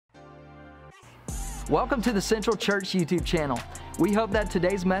Welcome to the Central Church YouTube channel. We hope that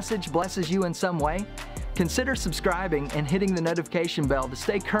today's message blesses you in some way. Consider subscribing and hitting the notification bell to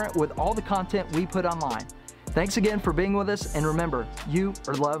stay current with all the content we put online. Thanks again for being with us, and remember, you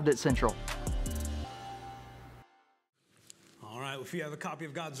are loved at Central. All right, if you have a copy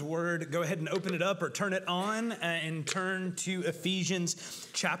of God's Word, go ahead and open it up or turn it on and turn to Ephesians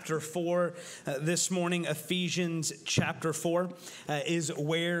chapter 4. This morning, Ephesians chapter 4 is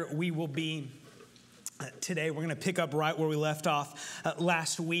where we will be. Today, we're going to pick up right where we left off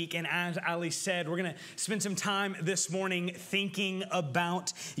last week. And as Ali said, we're going to spend some time this morning thinking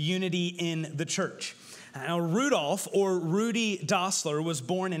about unity in the church. Now, Rudolf, or Rudi Dassler, was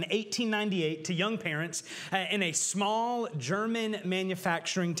born in 1898 to young parents in a small German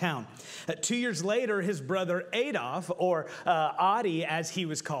manufacturing town. 2 years later, his brother Adolf, or Adi as he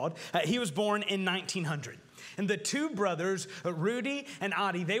was called, he was born in 1900. And the two brothers, Rudi and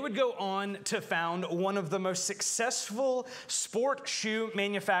Adi, they would go on to found one of the most successful sport shoe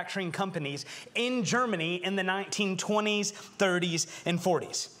manufacturing companies in Germany in the 1920s, 30s, and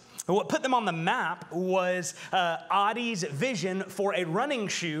 40s. What put them on the map was Adi's vision for a running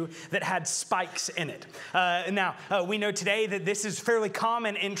shoe that had spikes in it. Now, we know today that this is fairly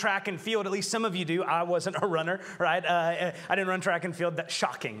common in track and field. At least some of you do. I wasn't a runner, right? I didn't run track and field. That's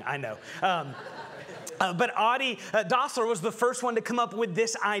shocking, I know. But Adi Dassler was the first one to come up with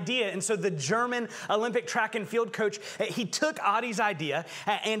this idea. And so the German Olympic track and field coach, he took Adi's idea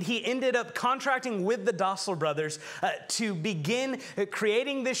and he ended up contracting with the Dassler brothers to begin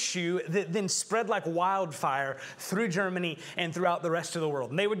creating this shoe that then spread like wildfire through Germany and throughout the rest of the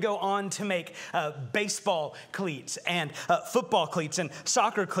world. And they would go on to make baseball cleats and football cleats and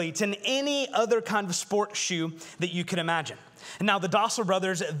soccer cleats and any other kind of sport shoe that you could imagine. And now the Dassler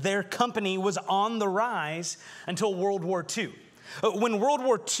brothers, their company was on the rise until World War II. When World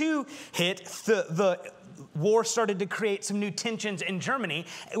War II hit, the war started to create some new tensions in Germany,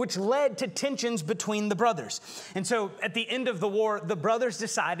 which led to tensions between the brothers. And so at the end of the war, the brothers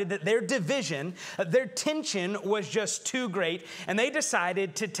decided that their division, their tension was just too great, and they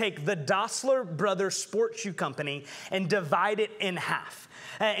decided to take the Dassler Brothers Sports Shoe Company and divide it in half.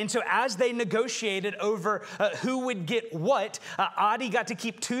 And so as they negotiated over who would get what, Adi got to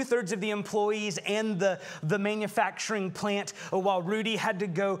keep 2/3 of the employees and the manufacturing plant, while Rudi had to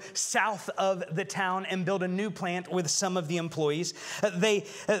go south of the town and build a new plant with some of the employees. They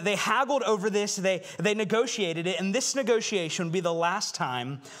haggled over this, they negotiated it, and this negotiation would be the last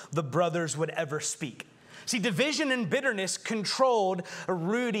time the brothers would ever speak. See, division and bitterness controlled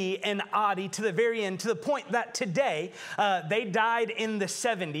Rudi and Adi to the very end, to the point that today, they died in the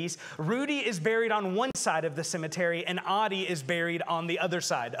 70s. Rudi is buried on one side of the cemetery, and Adi is buried on the other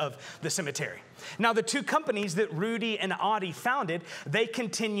side of the cemetery. Now, the two companies that Rudi and Adi founded, they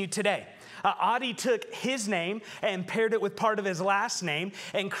continue today. Adi took his name and paired it with part of his last name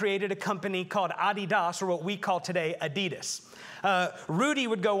and created a company called Adidas, or what we call today Adidas. Rudi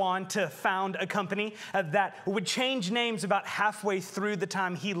would go on to found a company that would change names about halfway through the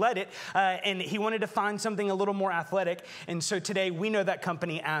time he led it, and he wanted to find something a little more athletic, and so today we know that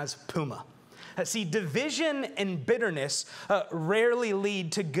company as Puma. See, division and bitterness rarely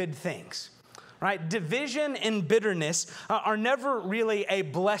lead to good things. Right? Division and bitterness are never really a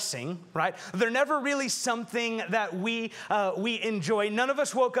blessing, right? They're never really something that we enjoy. None of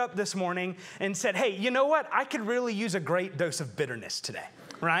us woke up this morning and said, hey, you know what? I could really use a great dose of bitterness today,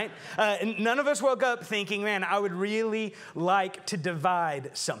 right? None of us woke up thinking, man, I would really like to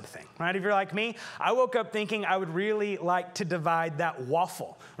divide something, right? If you're like me, I woke up thinking I would really like to divide that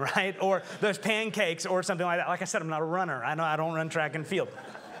waffle, right? Or those pancakes or something like that. Like I said, I'm not a runner. I don't run track and field.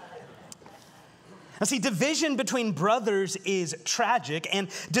 Now, see, division between brothers is tragic, and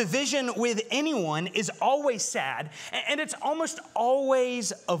division with anyone is always sad, and it's almost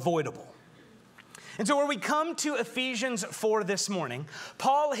always avoidable. And so where we come to Ephesians 4 this morning,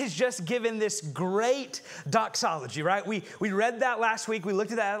 Paul has just given this great doxology, right? We read that last week. We looked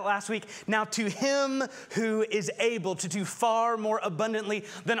at that last week. Now to him who is able to do far more abundantly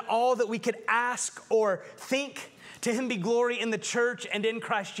than all that we could ask or think, to him be glory in the church and in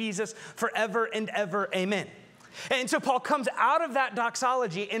Christ Jesus forever and ever. Amen. And so Paul comes out of that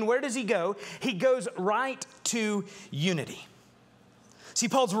doxology, and where does he go? He goes right to unity. See,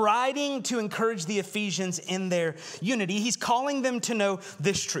 Paul's writing to encourage the Ephesians in their unity. He's calling them to know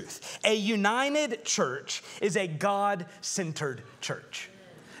this truth. A united church is a God-centered church.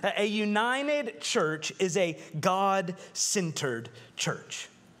 A united church is a God-centered church.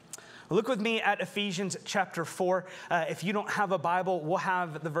 Look with me at Ephesians chapter 4. If you don't have a Bible, we'll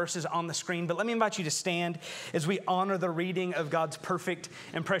have the verses on the screen. But let me invite you to stand as we honor the reading of God's perfect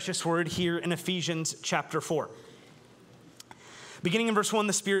and precious word here in Ephesians chapter 4. Beginning in verse 1,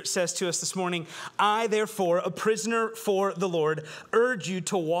 the Spirit says to us this morning, I, therefore, a prisoner for the Lord, urge you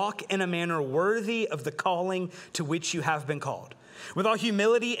to walk in a manner worthy of the calling to which you have been called, with all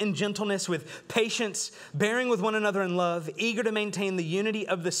humility and gentleness, with patience, bearing with one another in love, eager to maintain the unity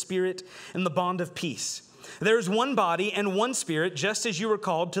of the Spirit and the bond of peace. There is one body and one Spirit, just as you were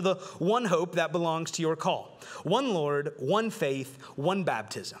called to the one hope that belongs to your call. One Lord, one faith, one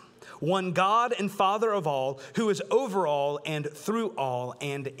baptism. One God and Father of all, who is over all and through all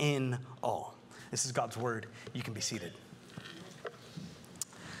and in all. This is God's word. You can be seated.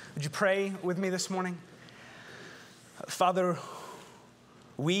 Would you pray with me this morning? Father,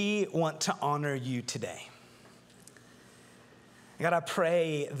 we want to honor you today. God, I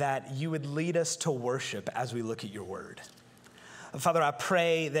pray that you would lead us to worship as we look at your word. Father, I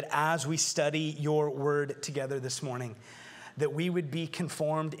pray that as we study your word together this morning, that we would be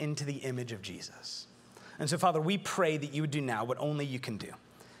conformed into the image of Jesus. And so, Father, we pray that you would do now what only you can do.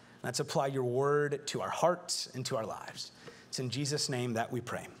 Let's apply your word to our hearts and to our lives. It's in Jesus' name that we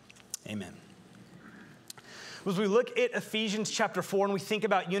pray. Amen. As we look at Ephesians chapter 4 and we think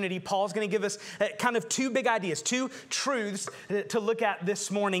about unity, Paul's going to give us kind of two big ideas, two truths to look at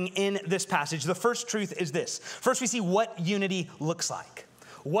this morning in this passage. The first truth is this. First, we see what unity looks like.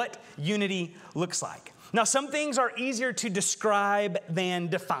 What unity looks like. Now, some things are easier to describe than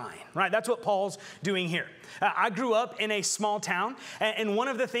define, right? That's what Paul's doing here. I grew up in a small town, and one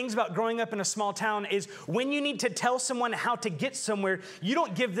of the things about growing up in a small town is when you need to tell someone how to get somewhere, you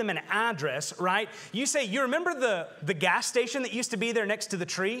don't give them an address, right? You say, you remember the gas station that used to be there next to the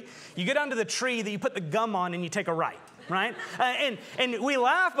tree? You go down to the tree that you put the gum on and you take a right. Right? And we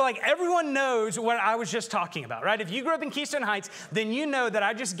laugh, but like everyone knows what I was just talking about, right? If you grew up in Keystone Heights, then you know that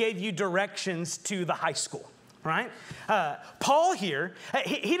I just gave you directions to the high school, right? Paul here,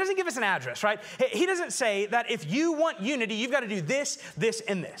 he doesn't give us an address, right? He doesn't say that if you want unity, you've got to do this, this,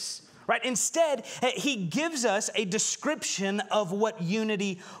 and this, right? Instead, he gives us a description of what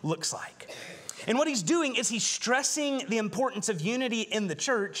unity looks like. And what he's doing is he's stressing the importance of unity in the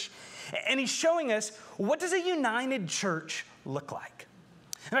church, and he's showing us, what does a united church look like?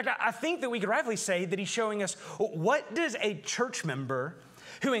 In fact, I think that we could rightfully say that he's showing us, what does a church member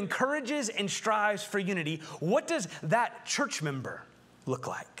who encourages and strives for unity, what does that church member look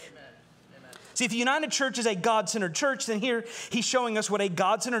like? Amen. Amen. See, if the united church is a God-centered church, then here he's showing us what a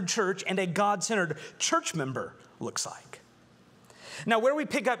God-centered church and a God-centered church member looks like. Now, where we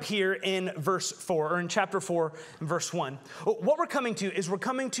pick up here in verse 4, or in chapter 4, verse 1, what we're coming to is we're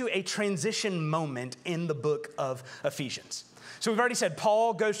coming to a transition moment in the book of Ephesians. So we've already said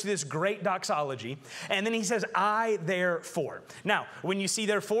Paul goes through this great doxology, and then he says, I therefore. Now, when you see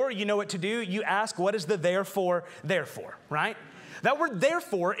therefore, you know what to do. You ask, what is the therefore, right? That word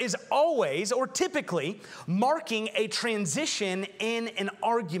therefore is always or typically marking a transition in an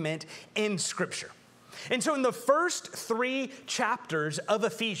argument in Scripture. And so in the first 3 chapters of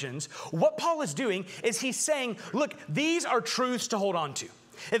Ephesians, what Paul is doing is he's saying, look, these are truths to hold on to.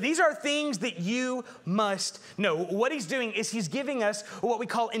 These are things that you must know. What he's doing is he's giving us what we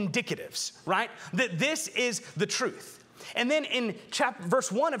call indicatives, right? That this is the truth. And then in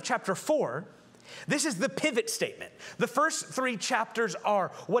verse 1 of chapter 4, this is the pivot statement. The first 3 chapters are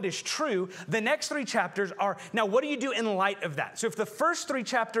what is true. The next 3 chapters are, now what do you do in light of that? So if the first 3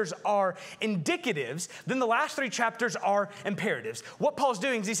 chapters are indicatives, then the last 3 chapters are imperatives. What Paul's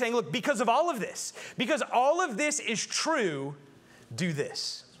doing is he's saying, look, because all of this is true, do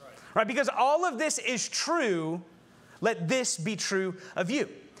this. That's right? Because all of this is true, let this be true of you.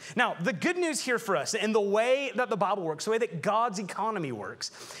 Now, the good news here for us, and the way that the Bible works, the way that God's economy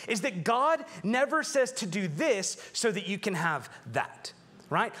works, is that God never says to do this so that you can have that,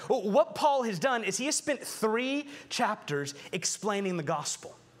 right? Well, what Paul has done is he has spent 3 chapters explaining the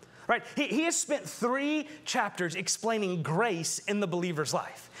gospel, right? He has spent 3 chapters explaining grace in the believer's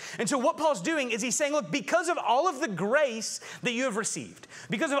life. And so what Paul's doing is he's saying, look, because of all of the grace that you have received,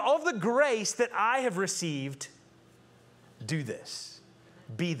 because of all of the grace that I have received, do this.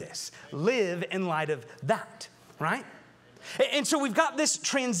 Be this. Live in light of that, right? And so we've got this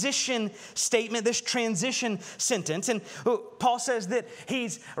transition statement, this transition sentence, and Paul says that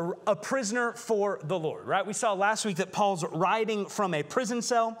he's a prisoner for the Lord, right? We saw last week that Paul's writing from a prison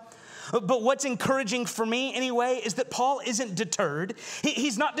cell. But what's encouraging for me anyway is that Paul isn't deterred.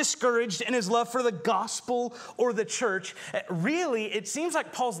 He's not discouraged in his love for the gospel or the church. Really, it seems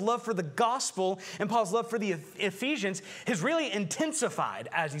like Paul's love for the gospel and Paul's love for the Ephesians has really intensified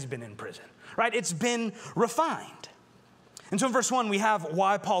as he's been in prison, right? It's been refined. And so in verse 1, we have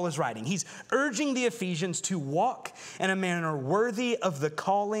why Paul is writing. He's urging the Ephesians to walk in a manner worthy of the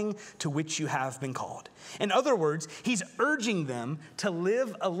calling to which you have been called. In other words, he's urging them to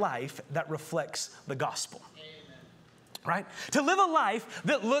live a life that reflects the gospel. Right? To live a life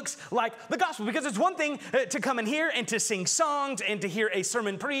that looks like the gospel. Because it's one thing to come in here and to sing songs and to hear a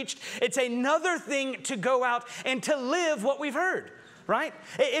sermon preached. It's another thing to go out and to live what we've heard. Right?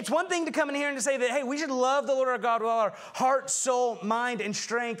 It's one thing to come in here and to say that, hey, we should love the Lord our God with all our heart, soul, mind, and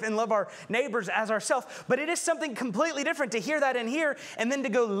strength and love our neighbors as ourselves. But it is something completely different to hear that in here and then to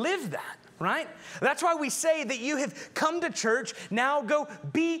go live that, right? That's why we say that you have come to church, now go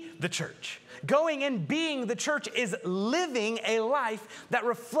be the church. Going and being the church is living a life that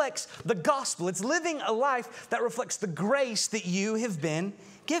reflects the gospel. It's living a life that reflects the grace that you have been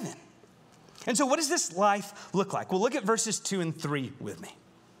given. And so what does this life look like? Well, look at verses 2 and 3 with me.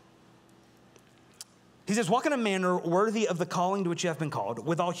 He says, walk in a manner worthy of the calling to which you have been called,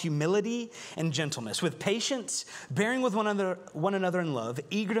 with all humility and gentleness, with patience, bearing with one another in love,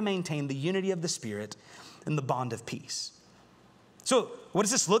 eager to maintain the unity of the Spirit and the bond of peace. So what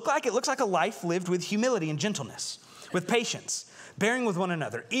does this look like? It looks like a life lived with humility and gentleness, with patience, bearing with one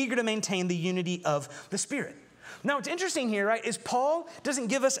another, eager to maintain the unity of the Spirit. Now, what's interesting here, right, is Paul doesn't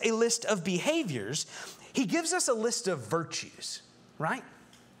give us a list of behaviors. He gives us a list of virtues, right?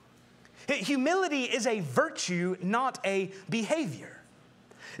 Humility is a virtue, not a behavior.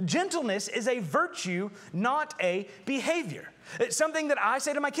 Gentleness is a virtue, not a behavior. It's something that I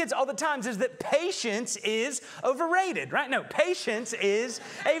say to my kids all the time is that patience is overrated, right? No, patience is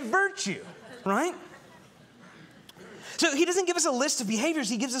a virtue, right? So he doesn't give us a list of behaviors,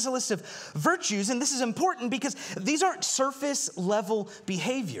 he gives us a list of virtues, and this is important because these aren't surface level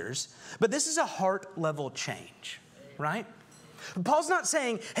behaviors, but this is a heart level change, right? Paul's not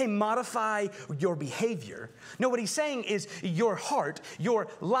saying, hey, modify your behavior. No, what he's saying is your heart, your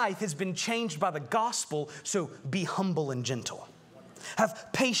life has been changed by the gospel, so be humble and gentle. Have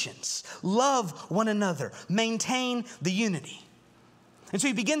patience, love one another, maintain the unity. And so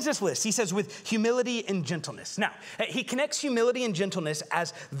he begins this list. He says, with humility and gentleness. Now, he connects humility and gentleness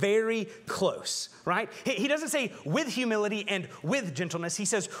as very close, right? He doesn't say with humility and with gentleness. He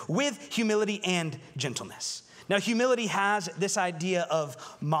says with humility and gentleness. Now, humility has this idea of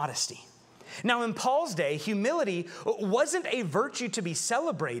modesty. Now, in Paul's day, humility wasn't a virtue to be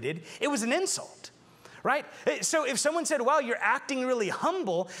celebrated. It was an insult. Right? So if someone said, wow, you're acting really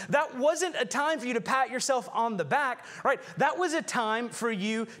humble, that wasn't a time for you to pat yourself on the back, right? That was a time for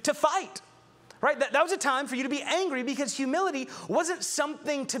you to fight, right? That was a time for you to be angry because humility wasn't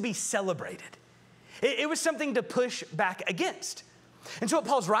something to be celebrated. It was something to push back against. And so what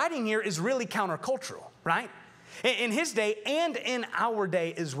Paul's writing here is really countercultural, right? In his day and in our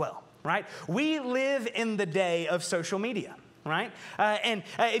day as well, right? We live in the day of social media. Right? And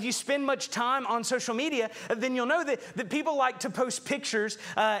if you spend much time on social media, then you'll know that people like to post pictures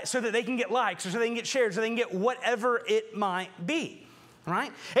so that they can get likes or so they can get shares or they can get whatever it might be.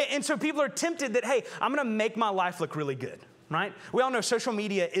 Right? And so people are tempted that, hey, I'm going to make my life look really good. Right? We all know social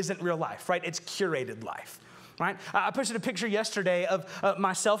media isn't real life, right? It's curated life. Right? I posted a picture yesterday of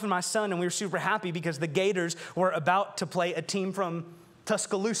myself and my son, and we were super happy because the Gators were about to play a team from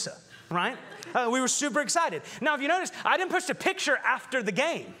Tuscaloosa. Right? We were super excited. Now, if you notice, I didn't post a picture after the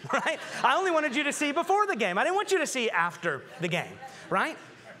game, right? I only wanted you to see before the game. I didn't want you to see after the game, right?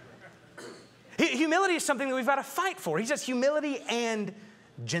 Humility is something that we've got to fight for. He says humility and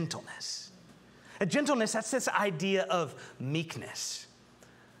gentleness. Gentleness, that's this idea of meekness,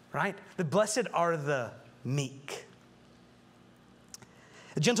 right? The blessed are the meek.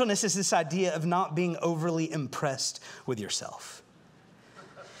 Gentleness is this idea of not being overly impressed with yourself.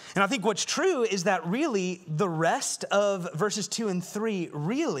 And I think what's true is that really the rest of verses 2 and 3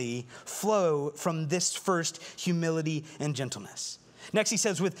 really flow from this first humility and gentleness. Next, he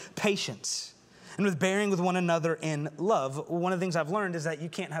says with patience and with bearing with one another in love. One of the things I've learned is that you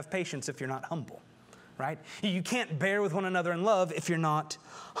can't have patience if you're not humble, right? You can't bear with one another in love if you're not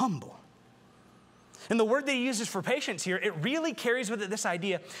humble. And the word that he uses for patience here, it really carries with it this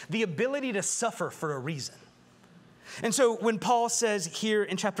idea, the ability to suffer for a reason. And so when Paul says here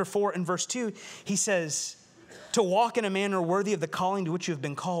in chapter 4 and verse 2, he says to walk in a manner worthy of the calling to which you have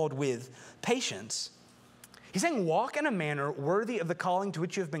been called with patience. He's saying walk in a manner worthy of the calling to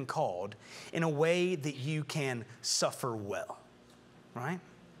which you have been called in a way that you can suffer well, right?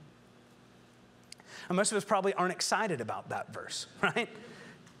 And most of us probably aren't excited about that verse, right?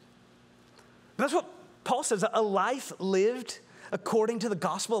 But that's what Paul says, a life lived according to the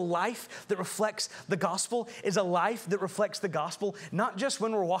gospel, a life that reflects the gospel is a life that reflects the gospel, not just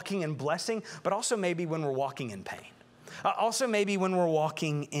when we're walking in blessing, but also maybe when we're walking in pain. Also maybe when we're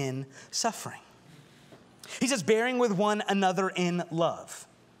walking in suffering. He says, bearing with one another in love.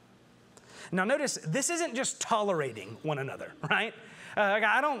 Now notice, this isn't just tolerating one another, right? Like,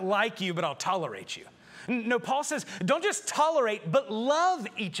 I don't like you, but I'll tolerate you. No, Paul says, don't just tolerate, but love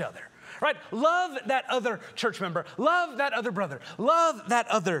each other. Right? Love that other church member. Love that other brother. Love that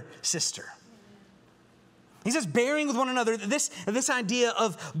other sister. He says bearing with one another. This idea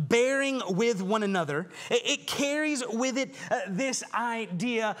of bearing with one another, it carries with it this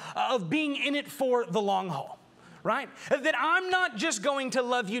idea of being in it for the long haul. Right? That I'm not just going to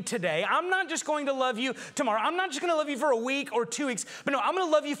love you today. I'm not just going to love you tomorrow. I'm not just going to love you for a week or 2 weeks. But no, I'm going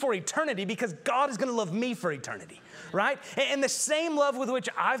to love you for eternity because God is going to love me for eternity. Right? And the same love with which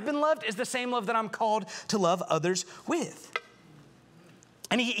I've been loved is the same love that I'm called to love others with.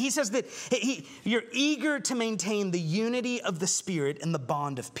 And he says that you're eager to maintain the unity of the Spirit and the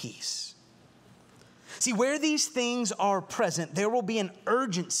bond of peace. See, where these things are present, there will be an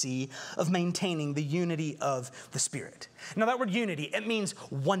urgency of maintaining the unity of the Spirit. Now, that word unity, it means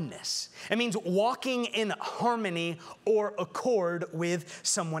oneness. It means walking in harmony or accord with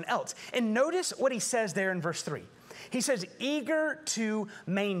someone else. And notice what he says there in verse 3. He says, eager to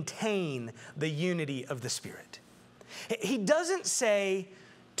maintain the unity of the Spirit. He doesn't say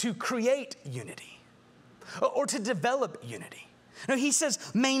to create unity or to develop unity. No, he says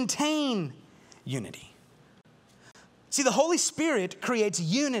maintain unity. See, the Holy Spirit creates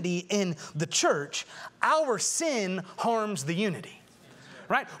unity in the church. Our sin harms the unity.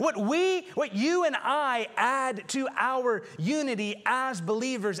 Right? What you and I add to our unity as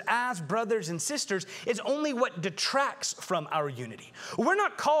believers, as brothers and sisters, is only what detracts from our unity. We're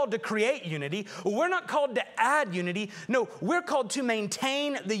not called to create unity. We're not called to add unity. No, we're called to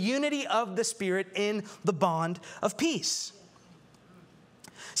maintain the unity of the Spirit in the bond of peace.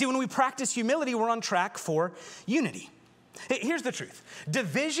 See, when we practice humility, we're on track for unity. Here's the truth.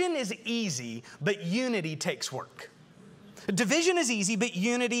 Division is easy, but unity takes work. Division is easy, but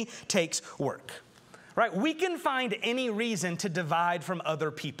unity takes work, right? We can find any reason to divide from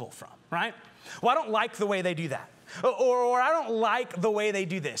other people from, right? Well, I don't like the way they do that. Or I don't like the way they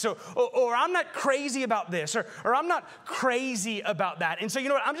do this. Or I'm not crazy about this. Or I'm not crazy about that. And so, you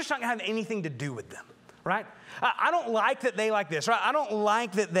know what? I'm just not going to have anything to do with them, right? I don't like that they like this, right? I don't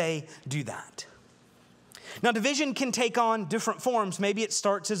like that they do that. Now, division can take on different forms. Maybe it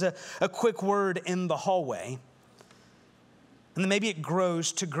starts as a quick word in the hallway. And then maybe it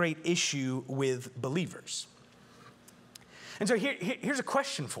grows to great issue with believers. And so here's a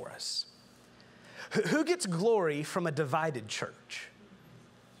question for us. Who gets glory from a divided church?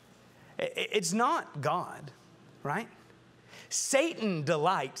 It's not God, right? Satan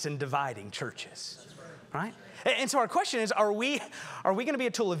delights in dividing churches, right? And so our question is, are we going to be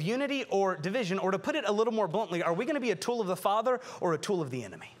a tool of unity or division? Or to put it a little more bluntly, are we going to be a tool of the Father or a tool of the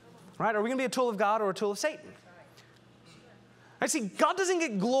enemy? Right? Are we going to be a tool of God or a tool of Satan? I see, God doesn't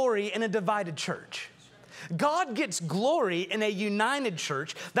get glory in a divided church. God gets glory in a united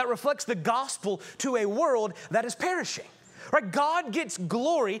church that reflects the gospel to a world that is perishing. Right? God gets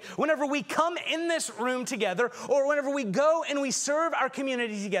glory whenever we come in this room together or whenever we go and we serve our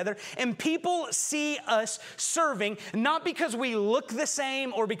community together and people see us serving, not because we look the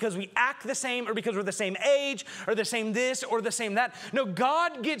same or because we act the same or because we're the same age or the same this or the same that. No,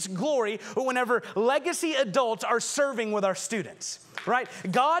 God gets glory whenever legacy adults are serving with our students. Right?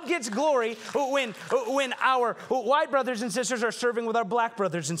 God gets glory when our white brothers and sisters are serving with our black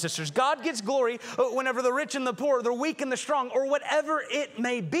brothers and sisters. God gets glory whenever the rich and the poor, the weak and the strong, or whatever it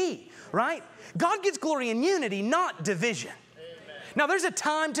may be, right? God gets glory in unity, not division. Amen. Now, there's a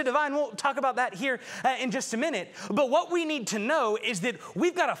time to divide, and we'll talk about that here in just a minute. But what we need to know is that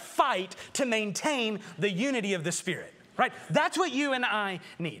we've got to fight to maintain the unity of the Spirit. Right? That's what you and I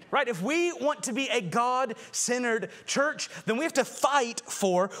need, right? If we want to be a God-centered church, then we have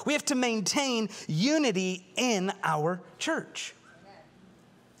to maintain unity in our church.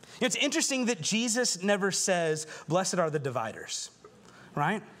 You know, it's interesting that Jesus never says, blessed are the dividers,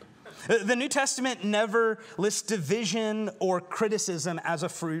 right? The New Testament never lists division or criticism as a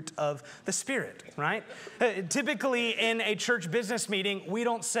fruit of the Spirit, right? Typically in a church business meeting, we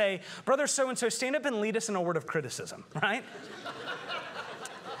don't say, brother so-and-so, stand up and lead us in a word of criticism, right?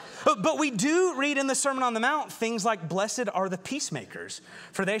 But we do read in the Sermon on the Mount things like, blessed are the peacemakers,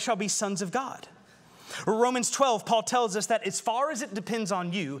 for they shall be sons of God. Romans 12, Paul tells us that as far as it depends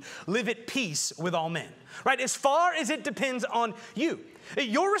on you, live at peace with all men, right? As far as it depends on you.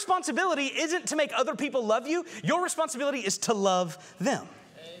 Your responsibility isn't to make other people love you. Your responsibility is to love them.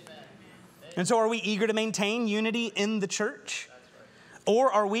 Amen. And so are we eager to maintain unity in the church?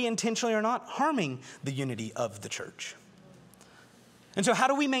 Or are we intentionally or not harming the unity of the church? And so how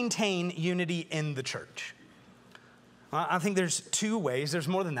do we maintain unity in the church? I think there's two ways. There's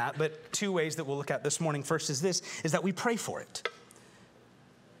more than that, but two ways that we'll look at this morning. First is this, is that we pray for it.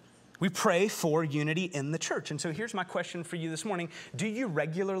 We pray for unity in the church. And so here's my question for you this morning. Do you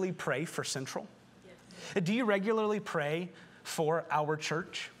regularly pray for Central? Yes. Do you regularly pray for our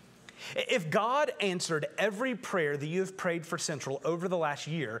church? If God answered every prayer that you have prayed for Central over the last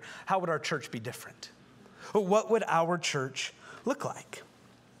year, how would our church be different? What would our church look like?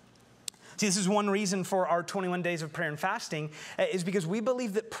 See, this is one reason for our 21 days of prayer and fasting is because we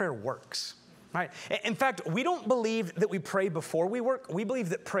believe that prayer works. Right? In fact, we don't believe that we pray before we work. We believe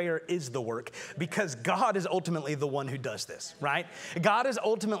that prayer is the work because God is ultimately the one who does this, right? God is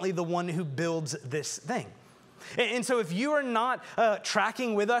ultimately the one who builds this thing. And so if you are not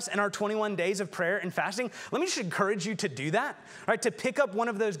tracking with us in our 21 days of prayer and fasting, let me just encourage you to do that, right? To pick up one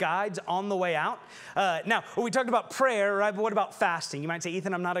of those guides on the way out. Now, we talked about prayer, right? But what about fasting? You might say,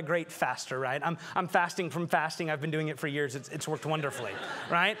 Ethan, I'm not a great faster, right? I'm fasting from fasting. I've been doing it for years. It's worked wonderfully,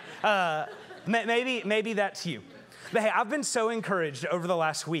 right? Maybe that's you. But hey, I've been so encouraged over the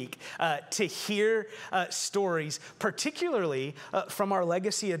last week to hear stories, particularly from our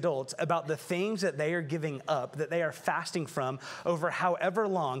legacy adults, about the things that they are giving up, that they are fasting from over however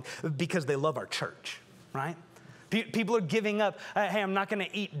long because they love our church, right? People are giving up, hey, I'm not going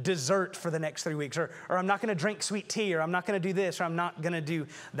to eat dessert for the next 3 weeks, or I'm not going to drink sweet tea, or I'm not going to do this, or I'm not going to do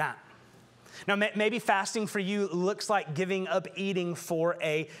that. Now, maybe fasting for you looks like giving up eating for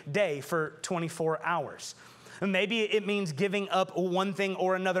a day, for 24 hours. Maybe it means giving up one thing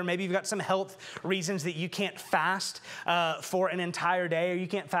or another. Maybe you've got some health reasons that you can't fast for an entire day, or you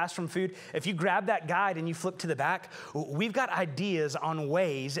can't fast from food. If you grab that guide and you flip to the back, we've got ideas on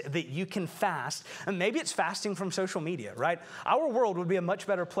ways that you can fast. And maybe it's fasting from social media, right? Our world would be a much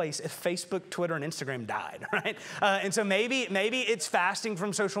better place if Facebook, Twitter, and Instagram died, right? And so maybe it's fasting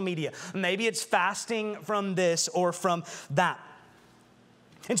from social media. Maybe it's fasting from this or from that.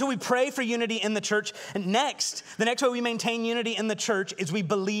 And so we pray for unity in the church. And the next way we maintain unity in the church is we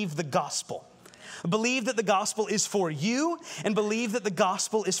believe the gospel. Believe that the gospel is for you and believe that the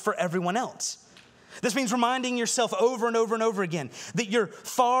gospel is for everyone else. This means reminding yourself over and over and over again that you're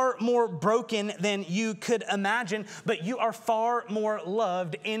far more broken than you could imagine, but you are far more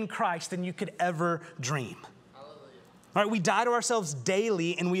loved in Christ than you could ever dream. Hallelujah. All right, we die to ourselves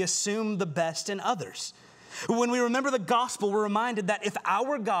daily and we assume the best in others. When we remember the gospel, we're reminded that if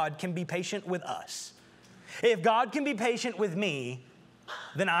our God can be patient with us, if God can be patient with me,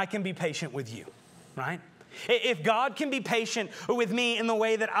 then I can be patient with you, right? If God can be patient with me in the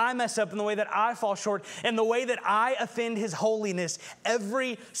way that I mess up, in the way that I fall short, in the way that I offend his holiness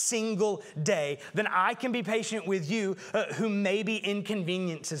every single day, then I can be patient with you who maybe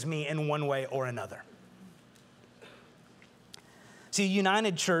inconveniences me in one way or another. See,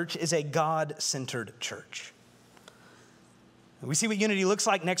 United Church is a God-centered church. We see what unity looks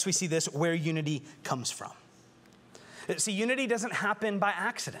like. Next, we see this, where unity comes from. See, unity doesn't happen by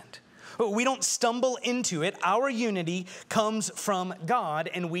accident. We don't stumble into it. Our unity comes from God,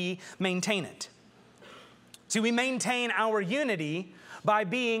 and we maintain it. See, we maintain our unity by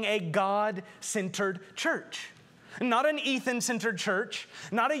being a God-centered church. Not an Ethan-centered church,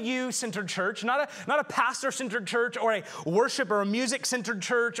 not a you-centered church, not a pastor-centered church, or a worship or a music-centered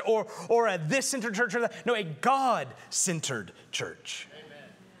church, or a this-centered church, or that. No, a God-centered church. Amen.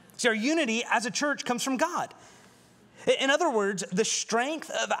 See, our unity as a church comes from God. In other words, the strength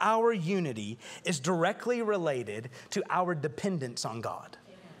of our unity is directly related to our dependence on God.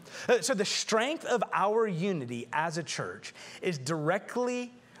 So the strength of our unity as a church is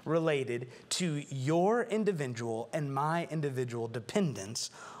directly related to your individual and my individual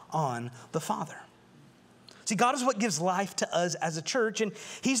dependence on the Father. See, God is what gives life to us as a church, and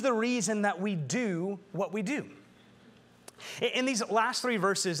he's the reason that we do what we do. In these last 3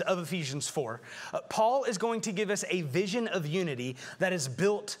 verses of Ephesians 4, Paul is going to give us a vision of unity that is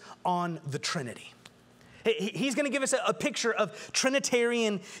built on the Trinity. He's going to give us a picture of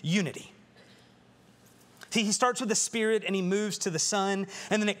Trinitarian unity. See, he starts with the Spirit and he moves to the Son,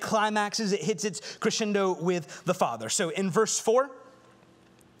 and then it climaxes, it hits its crescendo with the Father. So in verse 4,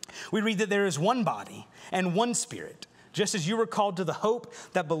 we read that there is one body and one Spirit, just as you were called to the hope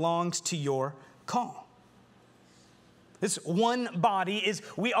that belongs to your call. This one body is,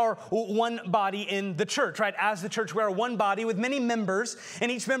 we are one body in the church, right? As the church, we are one body with many members,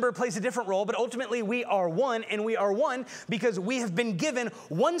 and each member plays a different role, but ultimately we are one, and we are one because we have been given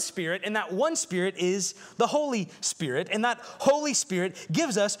one Spirit, and that one Spirit is the Holy Spirit, and that Holy Spirit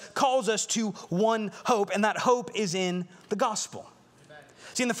calls us to one hope, and that hope is in the gospel.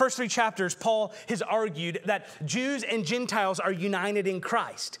 See, in the first 3 chapters, Paul has argued that Jews and Gentiles are united in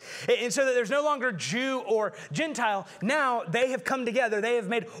Christ. And so that there's no longer Jew or Gentile. Now they have come together. They have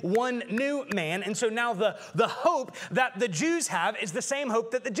made one new man. And so now the hope that the Jews have is the same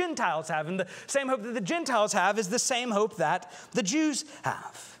hope that the Gentiles have. And the same hope that the Gentiles have is the same hope that the Jews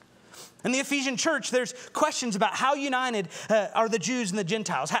have. In the Ephesian church, there's questions about how united are the Jews and the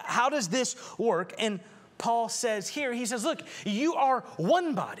Gentiles. How does this work? And Paul says here, he says, look, you are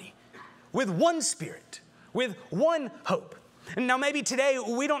one body with one Spirit, with one hope. And now maybe today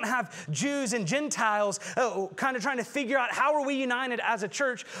we don't have Jews and Gentiles kind of trying to figure out how are we united as a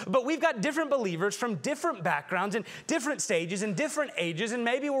church, but we've got different believers from different backgrounds and different stages and different ages, and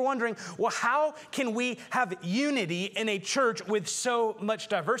maybe we're wondering, well, how can we have unity in a church with so much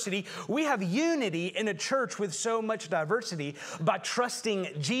diversity? We have unity in a church with so much diversity by trusting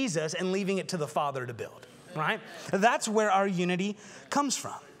Jesus and leaving it to the Father to build. Right? That's where our unity comes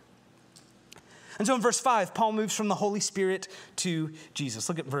from. And so in verse 5, Paul moves from the Holy Spirit to Jesus.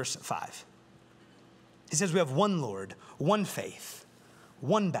 Look at verse 5. He says we have one Lord, one faith,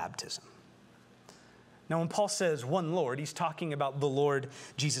 one baptism. Now when Paul says one Lord, he's talking about the Lord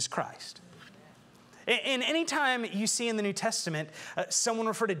Jesus Christ. And anytime you see in the New Testament someone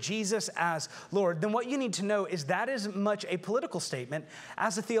refer to Jesus as Lord, then what you need to know is that is much a political statement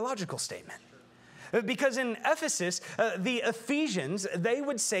as a theological statement. Because in Ephesus, the Ephesians, they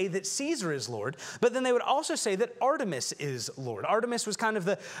would say that Caesar is Lord, but then they would also say that Artemis is Lord. Artemis was kind of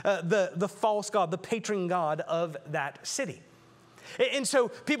the false god, the patron god of that city. And so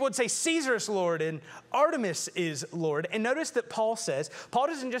people would say Caesar is Lord and Artemis is Lord. And notice that Paul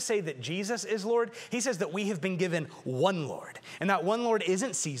doesn't just say that Jesus is Lord. He says that we have been given one Lord. And that one Lord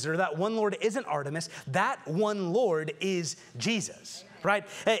isn't Caesar. That one Lord isn't Artemis. That one Lord is Jesus. Right,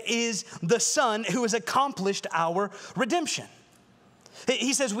 is the Son who has accomplished our redemption.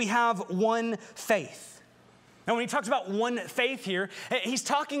 He says we have one faith. Now, when he talks about one faith here, he's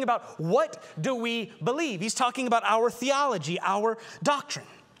talking about what do we believe? He's talking about our theology, our doctrine.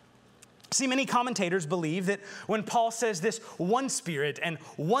 See, many commentators believe that when Paul says this one Spirit and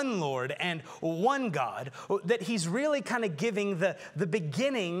one Lord and one God, that he's really kind of giving the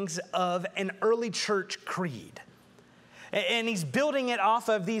beginnings of an early church creed. And he's building it off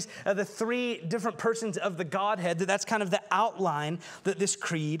of the 3 different persons of the Godhead. That's kind of the outline that this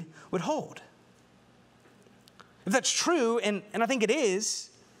creed would hold. If that's true, and I think it is,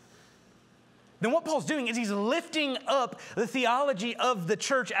 then what Paul's doing is he's lifting up the theology of the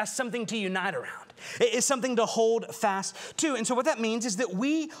church as something to unite around. It is something to hold fast to. And so what that means is that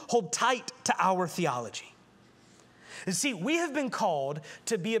we hold tight to our theology. See, we have been called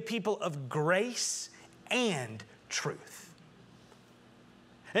to be a people of grace and truth.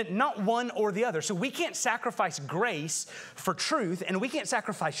 And not one or the other. So we can't sacrifice grace for truth, and we can't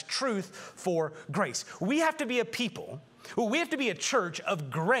sacrifice truth for grace. We have to be a people, we have to be a church of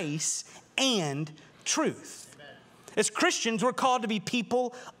grace and truth. Amen. As Christians, we're called to be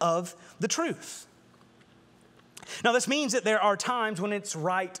people of the truth. Now, this means that there are times when it's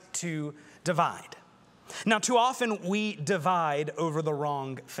right to divide. Now, too often we divide over the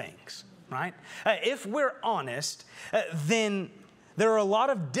wrong things, right? If we're honest, then there are a lot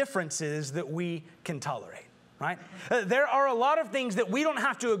of differences that we can tolerate, right? There are a lot of things that we don't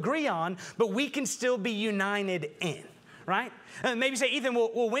have to agree on, but we can still be united in, right? Maybe say, Ethan,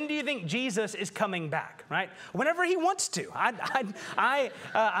 well, when do you think Jesus is coming back, right? Whenever he wants to.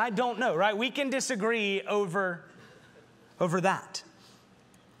 I don't know, right? We can disagree over that.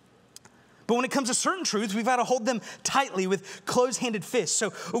 But when it comes to certain truths, we've got to hold them tightly with closed-handed fists. So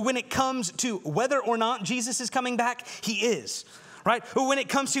when it comes to whether or not Jesus is coming back, he is. Right? When it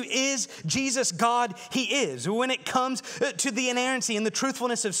comes to is Jesus God, he is. When it comes to the inerrancy and the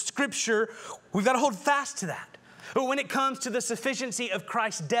truthfulness of Scripture, we've got to hold fast to that. When it comes to the sufficiency of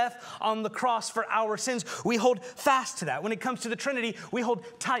Christ's death on the cross for our sins, we hold fast to that. When it comes to the Trinity, we hold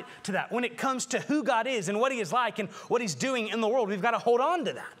tight to that. When it comes to who God is and what he is like and what he's doing in the world, we've got to hold on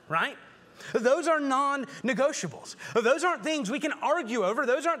to that, right? Those are non-negotiables. Those aren't things we can argue over.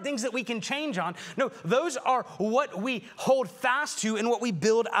 Those aren't things that we can change on. No, those are what we hold fast to and what we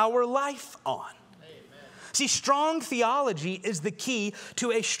build our life on. Amen. See, strong theology is the key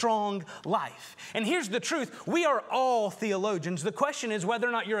to a strong life. And here's the truth. We are all theologians. The question is whether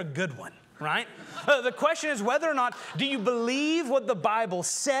or not you're a good one. right? The question is whether or not do you believe what the Bible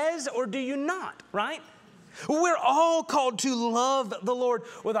says or do you not, right? We're all called to love the Lord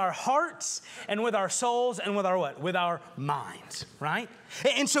with our hearts and with our souls and with our what? With our minds, right?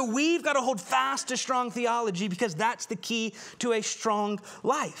 And so we've got to hold fast to strong theology because that's the key to a strong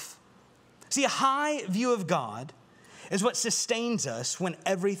life. See, a high view of God is what sustains us when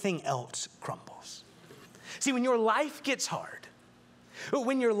everything else crumbles. See, when your life gets hard,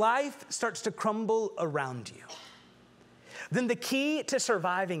 when your life starts to crumble around you, then the key to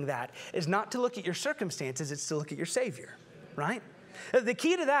surviving that is not to look at your circumstances, it's to look at your Savior, right? The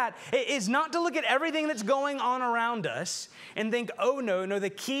key to that is not to look at everything that's going on around us and think, oh no, the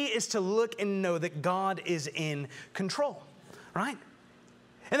key is to look and know that God is in control, right?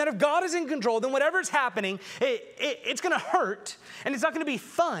 And that if God is in control, then whatever's happening, it's going to hurt and it's not going to be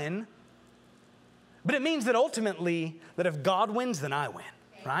fun, but it means that ultimately that if God wins, then I win,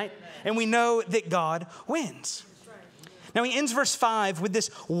 right? And we know that God wins. Now he ends verse 5 with this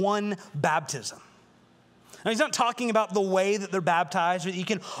one baptism. Now he's not talking about the way that they're baptized or that you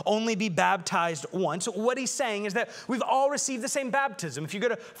can only be baptized once. What he's saying is that we've all received the same baptism. If you go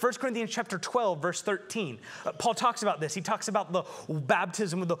to 1 Corinthians chapter 12, verse 13, Paul talks about this. He talks about the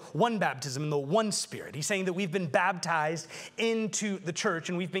baptism with the one baptism and the one Spirit. He's saying that we've been baptized into the church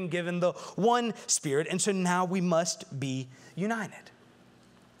and we've been given the one Spirit. And so now we must be united.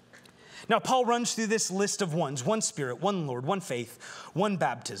 Now, Paul runs through this list of ones: one Spirit, one Lord, one faith, one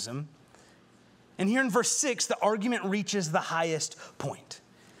baptism. And here in verse 6, the argument reaches the highest point,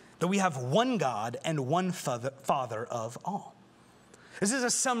 that we have one God and one Father of all. This is a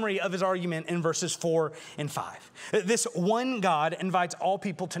summary of his argument in verses 4 and 5. This one God invites all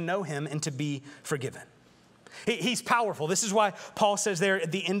people to know him and to be forgiven. He's powerful. This is why Paul says there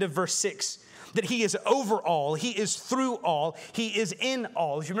at the end of verse 6, that he is over all, he is through all, he is in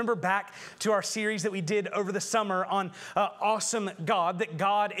all. If you remember back to our series that we did over the summer on Awesome God, that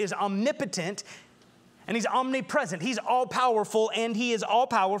God is omnipotent and he's omnipresent. He's all powerful and he is all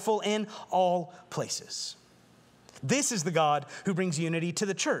powerful in all places. This is the God who brings unity to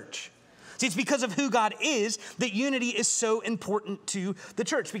the church. See, it's because of who God is that unity is so important to the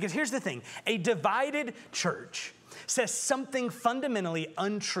church. Because here's the thing, a divided church says something fundamentally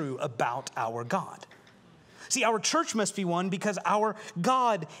untrue about our God. See, our church must be one because our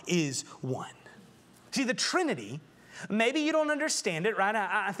God is one. See, the Trinity, maybe you don't understand it, right?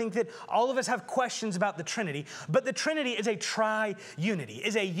 I think that all of us have questions about the Trinity, but the Trinity is a tri-unity,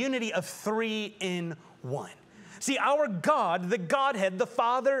 is a unity of three in one. See, our God, the Godhead, the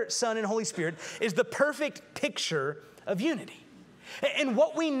Father, Son, and Holy Spirit, is the perfect picture of unity. And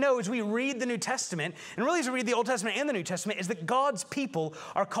what we know as we read the New Testament, and really as we read the Old Testament and the New Testament, is that God's people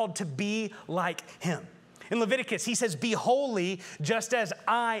are called to be like him. In Leviticus, he says, be holy just as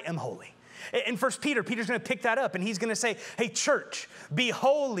I am holy. In 1 Peter, Peter's going to pick that up and he's going to say, hey, church, be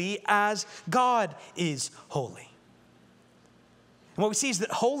holy as God is holy. And what we see is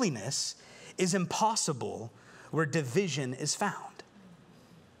that holiness is impossible where division is found.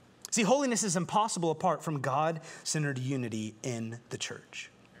 See, holiness is impossible apart from God-centered unity in the church.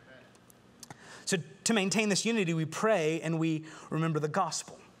 So to maintain this unity, we pray and we remember the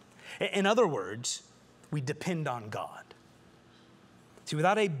gospel. In other words, we depend on God. See,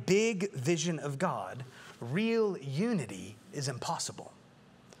 without a big vision of God, real unity is impossible.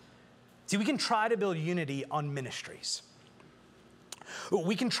 See, we can try to build unity on ministries.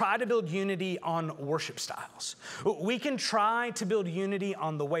 We can try to build unity on worship styles. We can try to build unity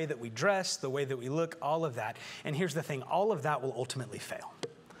on the way that we dress, the way that we look, all of that. And here's the thing, all of that will ultimately fail.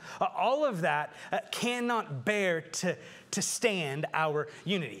 All of that cannot bear to stand our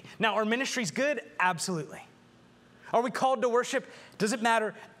unity. Now, are ministries good? Absolutely. Are we called to worship? Does it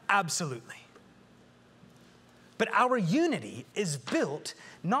matter? Absolutely. But our unity is built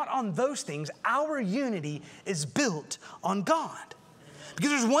not on those things. Our unity is built on God.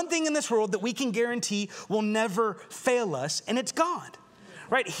 Because there's one thing in this world that we can guarantee will never fail us, and it's God,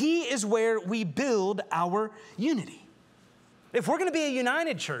 right? He is where we build our unity. If we're going to be a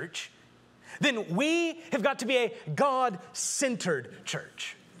united church, then we have got to be a God-centered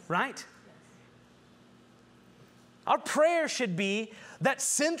church, right? Our prayer should be that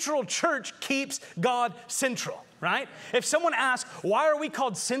Central Church keeps God central, right? If someone asks, why are we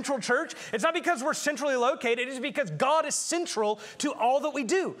called Central Church? It's not because we're centrally located. It is because God is central to all that we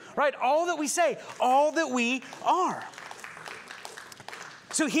do, right? All that we say, all that we are.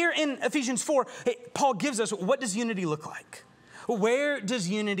 So here in Ephesians 4, Paul gives us, what does unity look like? Where does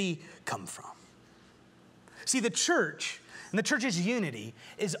unity come from? See, the church and the church's unity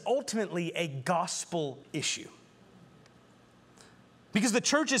is ultimately a gospel issue. Because the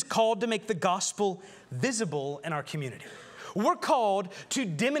church is called to make the gospel visible in our community. We're called to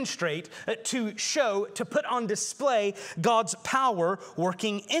demonstrate, to show, to put on display God's power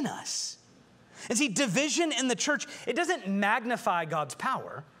working in us. And see, division in the church, it doesn't magnify God's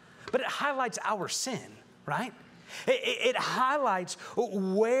power, but it highlights our sin, right? It highlights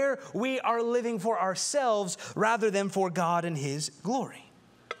where we are living for ourselves rather than for God and His glory.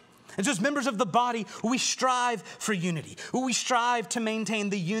 And so as members of the body, we strive for unity. We strive to maintain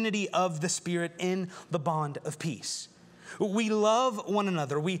the unity of the Spirit in the bond of peace. We love one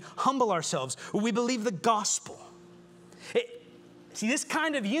another. We humble ourselves. We believe the gospel. See, this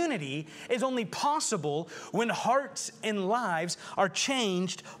kind of unity is only possible when hearts and lives are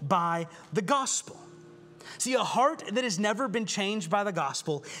changed by the gospel. See, a heart that has never been changed by the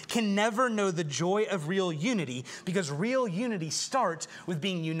gospel can never know the joy of real unity, because real unity starts with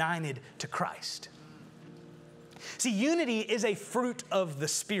being united to Christ. See, unity is a fruit of the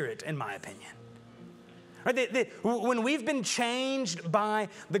Spirit, in my opinion. Right? When we've been changed by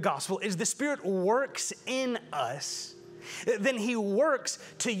the gospel, as the Spirit works in us, then He works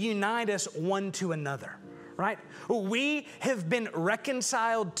to unite us one to another. Right? We have been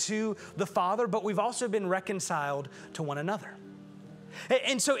reconciled to the Father, but we've also been reconciled to one another.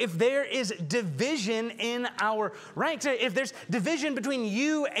 And so if there is division in our ranks, if there's division between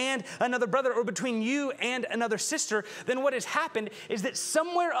you and another brother or between you and another sister, then what has happened is that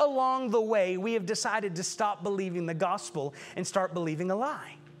somewhere along the way, we have decided to stop believing the gospel and start believing a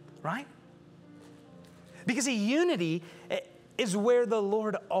lie, right? Because unity is where the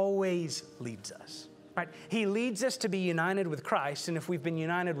Lord always leads us. Right? He leads us to be united with Christ, and if we've been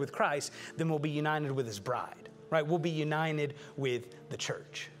united with Christ, then we'll be united with His bride. Right? We'll be united with the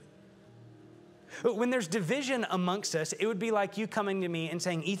church. When there's division amongst us, it would be like you coming to me and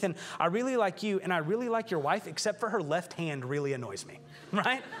saying, Ethan, I really like you and I really like your wife, except for her left hand really annoys me.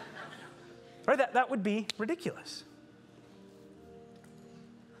 Right? Right? That would be ridiculous.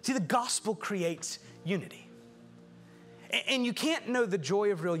 See, the gospel creates unity. And you can't know the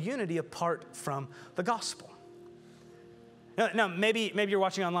joy of real unity apart from the gospel. Now, maybe you're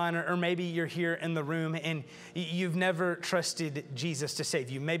watching online, or maybe you're here in the room and you've never trusted Jesus to save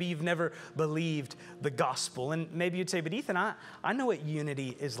you. Maybe you've never believed the gospel. And maybe you'd say, but Ethan, I know what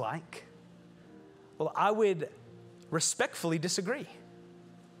unity is like. Well, I would respectfully disagree.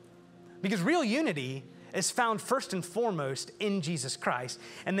 Because real unity is found first and foremost in Jesus Christ.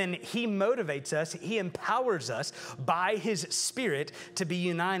 And then He motivates us, He empowers us by His Spirit to be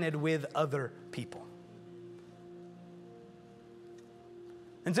united with other people.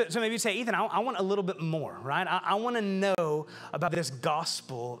 And so maybe you say, Ethan, I want a little bit more, right? I want to know about this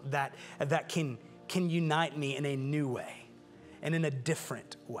gospel that can unite me in a new way and in a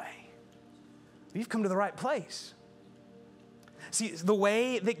different way. You've come to the right place. See, the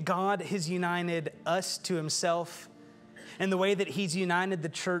way that God has united us to Himself and the way that He's united the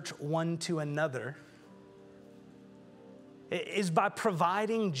church one to another is by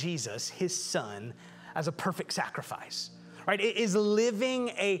providing Jesus, His Son, as a perfect sacrifice. Right? It is living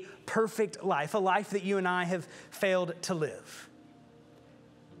a perfect life, a life that you and I have failed to live.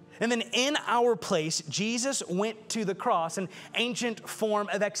 And then in our place, Jesus went to the cross, an ancient form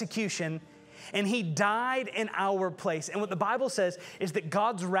of execution, and He died in our place. And what the Bible says is that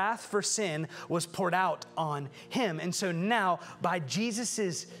God's wrath for sin was poured out on Him. And so now, by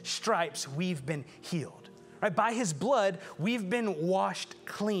Jesus' stripes, we've been healed. Right? By His blood, we've been washed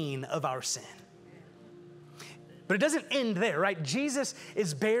clean of our sin. But it doesn't end there, right? Jesus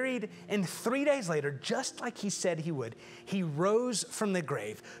is buried, and 3 days later, just like He said He would, He rose from the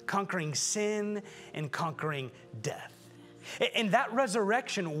grave, conquering sin and conquering death. And that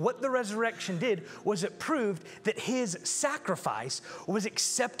resurrection, what the resurrection did was it proved that His sacrifice was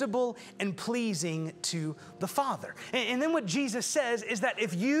acceptable and pleasing to the Father. And then what Jesus says is that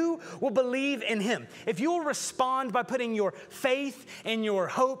if you will believe in Him, if you will respond by putting your faith and your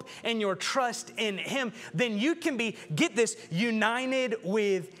hope and your trust in Him, then you can be, get this, united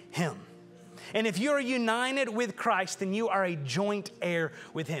with Him. And if you're united with Christ, then you are a joint heir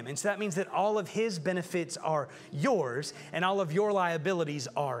with Him. And so that means that all of His benefits are yours and all of your liabilities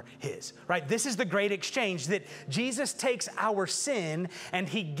are His, right? This is the great exchange, that Jesus takes our sin and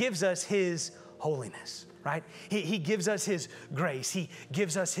He gives us His holiness, right? He gives us His grace. He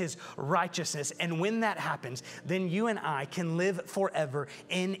gives us His righteousness. And when that happens, then you and I can live forever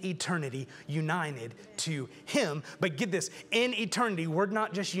in eternity, united to Him. But get this, in eternity, we're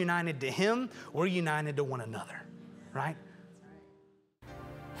not just united to Him, we're united to one another, right?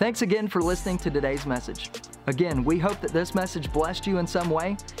 Thanks again for listening to today's message. Again, we hope that this message blessed you in some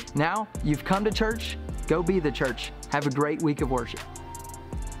way. Now, you've come to church, go be the church. Have a great week of worship.